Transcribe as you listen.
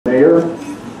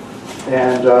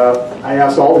And I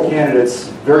asked all the candidates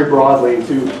very broadly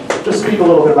to just speak a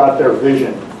little bit about their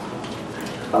vision.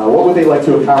 What would they like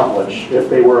to accomplish if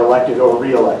they were elected or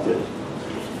re-elected?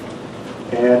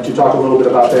 And to talk a little bit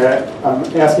about that, I'm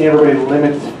asking everybody to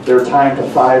limit their time to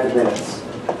 5 minutes.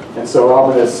 And so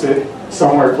I'm going to sit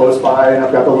somewhere close by, and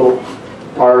I've got the little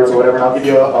cards or whatever, and I'll give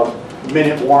you a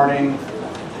minute warning.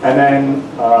 And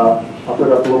then I'll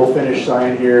put up a little finish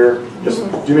sign here. Just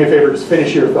do me a favor, just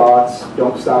finish your thoughts.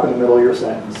 Don't stop in the middle of your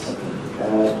sentence.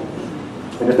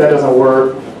 And if that doesn't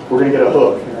work, we're going to get a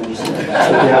hook and then just take you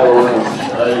out of the room.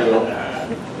 There you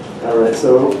go. All right,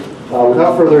 so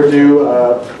without further ado,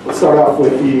 let's start off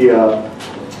with the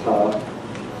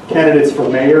candidates for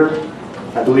mayor.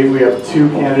 I believe we have 2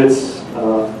 candidates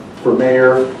for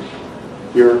mayor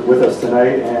here with us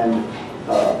tonight. And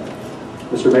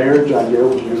Mr. Mayor, John Gayle,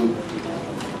 would you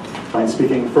mind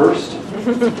speaking first?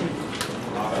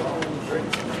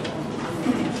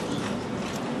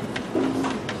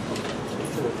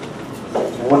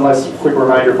 And one last quick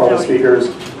reminder for all the speakers.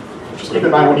 Just keep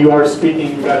in mind when you are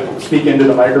speaking, you've got to speak into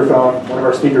the microphone. One of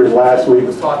our speakers last week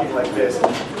was talking like this.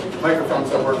 Microphones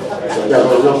don't work. So yeah,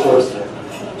 we're real close.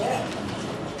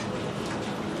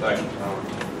 Thank you, Tom.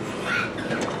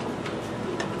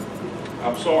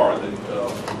 I'm sorry that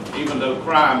even though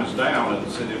crime is down in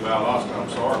the city of Valdosta, I'm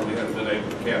sorry we haven't been able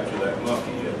to capture that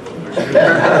monkey yet. But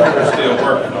we're still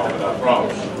working on it, I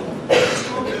promise.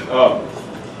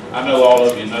 I know all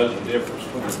of you know the difference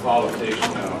between a politician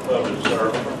and a public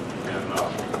servant. And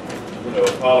you know,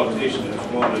 a politician is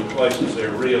one who places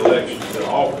their re-election to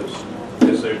office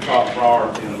as their top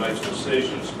priority and makes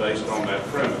decisions based on that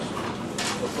premise.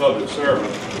 A public servant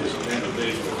is an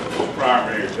individual whose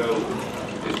primary goal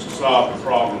is to solve the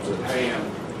problems at hand,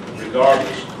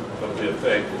 regardless of the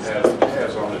effect it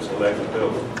has on its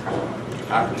electability.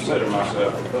 I consider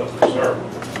myself a public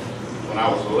servant. When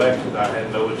I was elected, I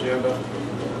had no agenda.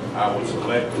 I was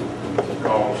elected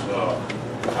because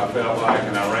I felt like,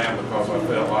 and I ran because I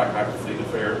felt like I could be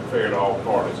fair to all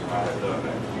parties, and I had done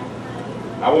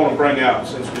that. I want to bring out,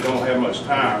 since we don't have much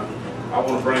time, I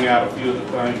want to bring out a few of the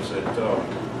things that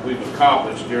we've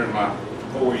accomplished during my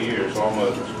 4 years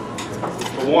almost.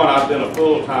 For one, I've been a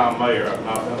full-time mayor. I've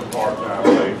not been a part-time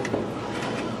mayor.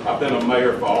 I've been a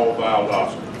mayor for all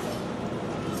Valdosta.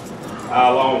 I,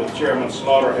 along with Chairman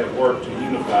Slaughter, have worked to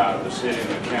unify the city and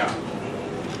the county.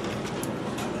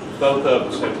 Both of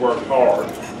us have worked hard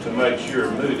to make sure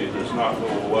Moody does not go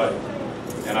away.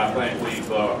 And I think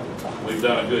we've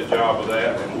done a good job of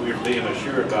that, and we're being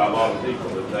assured by a lot of people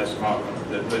that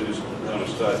that Moody's going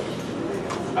to stay.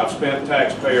 I've spent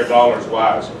taxpayer dollars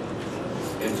wisely.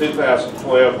 In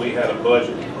 2012, we had a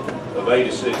budget of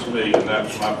 $86 million. That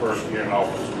was my first year in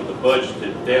office, with a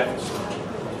budgeted deficit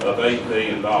of $8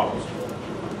 million.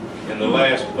 In the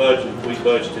last budget, we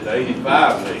budgeted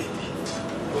 $85 million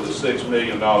with a $6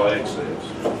 million excess.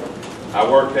 I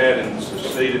worked at and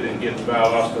succeeded in getting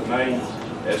Valdosta named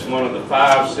as one of the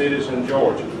 5 cities in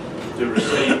Georgia to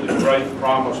receive the Great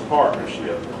Promise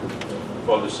Partnership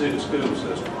for the city school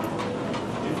system.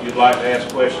 If you'd like to ask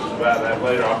questions about that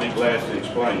later, I'll be glad to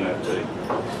explain that to you.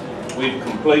 We've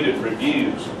completed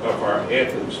reviews of our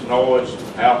ethics, noise,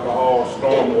 alcohol,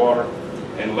 stormwater,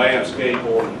 and landscape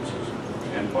ordinances,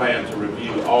 and plan to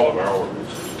review all of our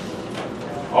ordinances.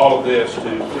 All of this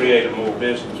to create a more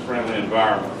business-friendly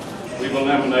environment. We've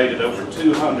eliminated over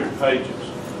 200 pages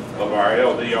of our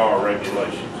LDR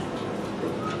regulations.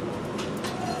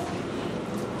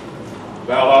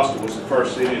 Valdosta was the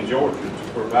first city in Georgia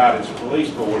to provide its police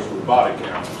force with body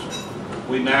cameras.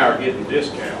 We now are getting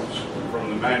discounts from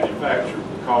the manufacturer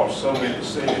because so many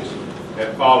cities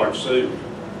have followed suit,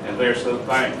 and they're so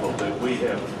thankful that we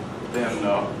have been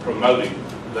promoting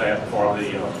that for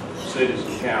the cities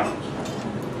and counties.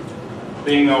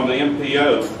 Being on the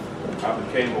MPO, I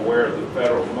became aware of the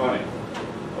federal money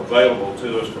available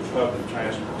to us for public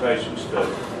transportation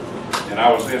studies, and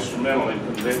I was instrumental in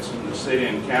convincing the city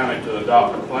and county to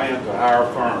adopt a plan to hire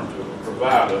a firm to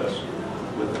provide us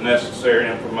with the necessary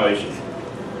information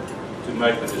to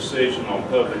make the decision on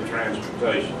public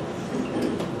transportation.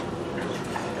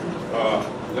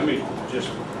 Let me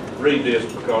just read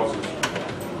this because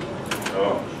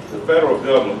the federal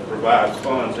government provides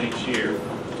funds each year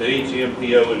to each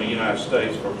MPO in the United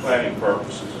States for planning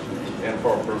purposes and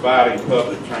for providing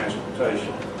public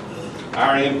transportation.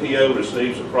 Our MPO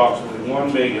receives approximately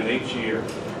 $1 million each year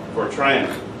for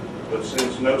transit, but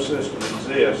since no system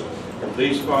exists,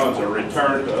 these funds are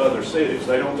returned to other cities.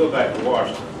 They don't go back to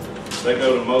Washington. They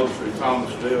go to Moultrie,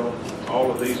 Thomasville,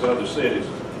 all of these other cities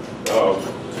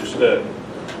to study.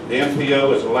 The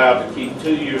MPO is allowed to keep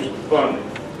 2 years of funding,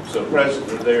 so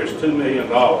presently there is $2 million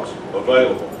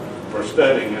available for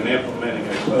studying and implementing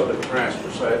a public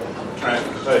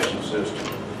transportation system.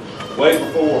 Way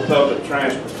before public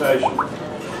transportation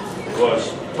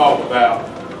was talked about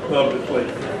publicly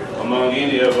among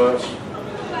any of us,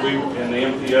 we in the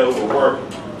MPO were working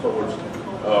towards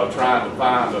trying to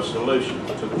find a solution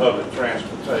to public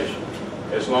transportation.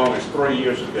 As long as 3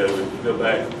 years ago, if you go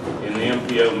back in the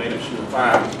MPO minutes, you'll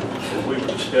find that we were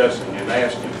discussing and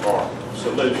asking for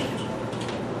solutions.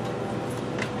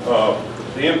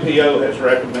 The MPO has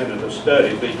recommended a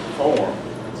study be performed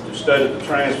to study the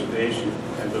transit issue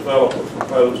and develop a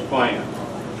proposed plan.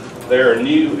 There are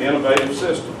new innovative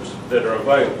systems that are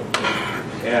available,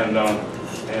 and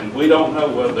we don't know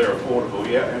whether they're affordable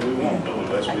yet, and we won't know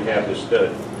unless we have this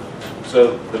study.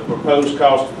 So the proposed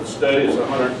cost of the study is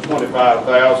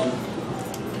 $125,000,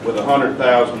 with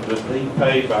 $100,000 to be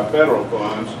paid by federal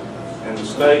funds, and the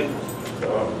state,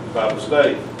 by the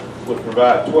state, would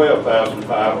provide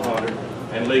 $12,500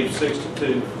 and leave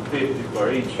 $62.50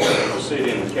 for each of the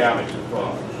city and the county to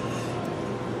fund.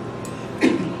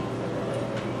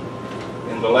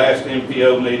 In the last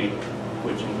MPO meeting,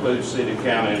 which includes city,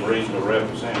 county, and regional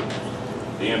representatives,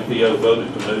 the MPO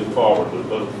voted to move forward with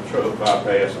both the truck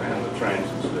bypass and the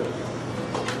transit study.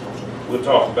 We'll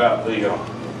talk about the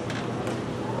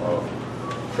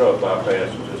truck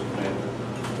bypass in just a minute.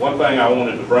 One thing I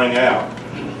wanted to bring out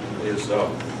is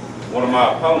one of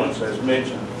my opponents has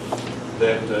mentioned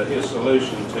that his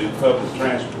solution to public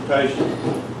transportation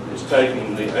is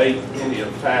taking the 8 penny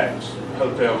of tax,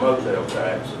 hotel motel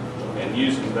tax, and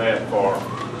using that for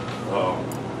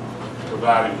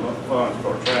providing funds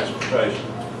for transportation.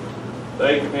 The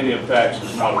 8 penny of tax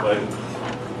is not available.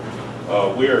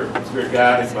 We're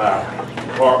guided by the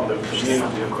Department of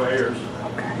Community Affairs.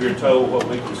 We're told what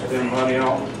we can spend money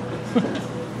on.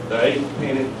 The 8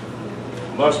 penny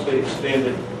must be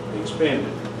expended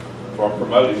for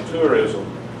promoting tourism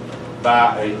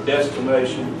by a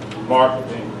destination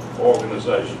marketing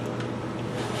organization.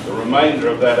 The remainder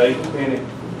of that 8 penny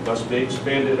must be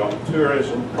expended on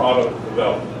tourism product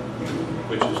development,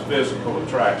 which is physical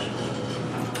attractions.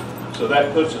 So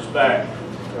that puts us back.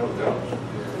 Oh gosh,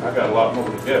 I got a lot more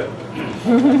to go.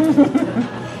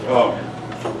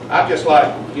 I just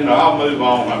like, I'll move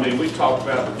on. I mean, we talked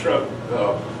about the truck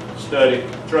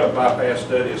bypass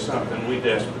study is something we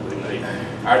desperately need.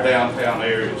 Our downtown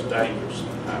area is dangerous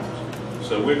sometimes.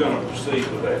 So we're going to proceed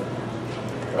with that.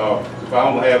 If I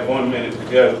only have 1 minute to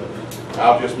go,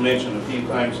 I'll just mention a few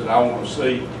things that I want to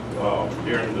see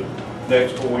during the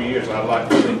next 4 years. I'd like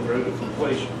to see through to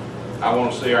completion. I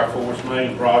want to see our Forest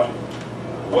Main project,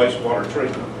 the wastewater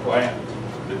treatment plant,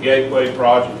 the gateway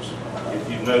projects. If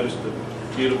you've noticed the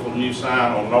beautiful new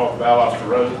sign on North Valdosta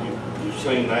Road, you've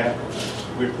seen that.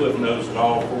 We're putting those at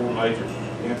all 4 major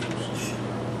entrances.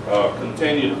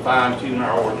 Continue to fine-tune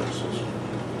our ordinances.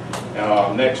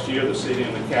 Next year, the city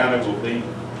and the county will be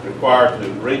required to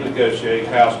renegotiate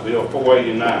House Bill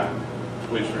 489,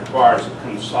 which requires a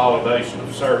consolidation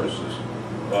of services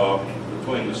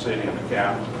between the city and the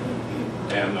county.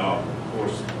 And of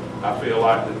course, I feel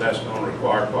like that's going to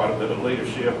require quite a bit of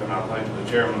leadership, and I think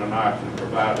the chairman and I can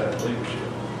provide that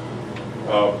leadership.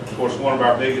 Of course, one of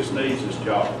our biggest needs is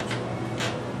jobs.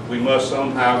 We must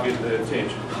somehow get the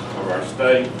attention of our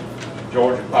state,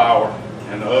 Georgia Power,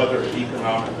 and other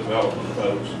economic development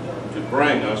folks to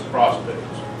bring us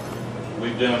prospects.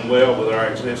 We've done well with our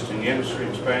existing industry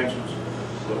expansions,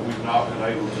 but we've not been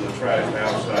able to attract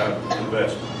outside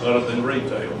investment. Other than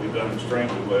retail, we've done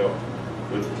extremely well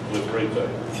with retail.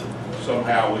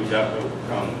 Somehow we've got to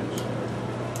overcome this.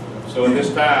 So in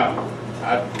this time,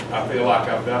 I feel like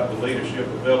I've got the leadership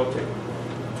ability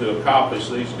to accomplish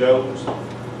these goals,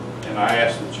 and I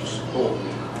ask that you support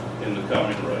me in the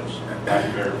coming race. Thank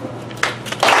you very much.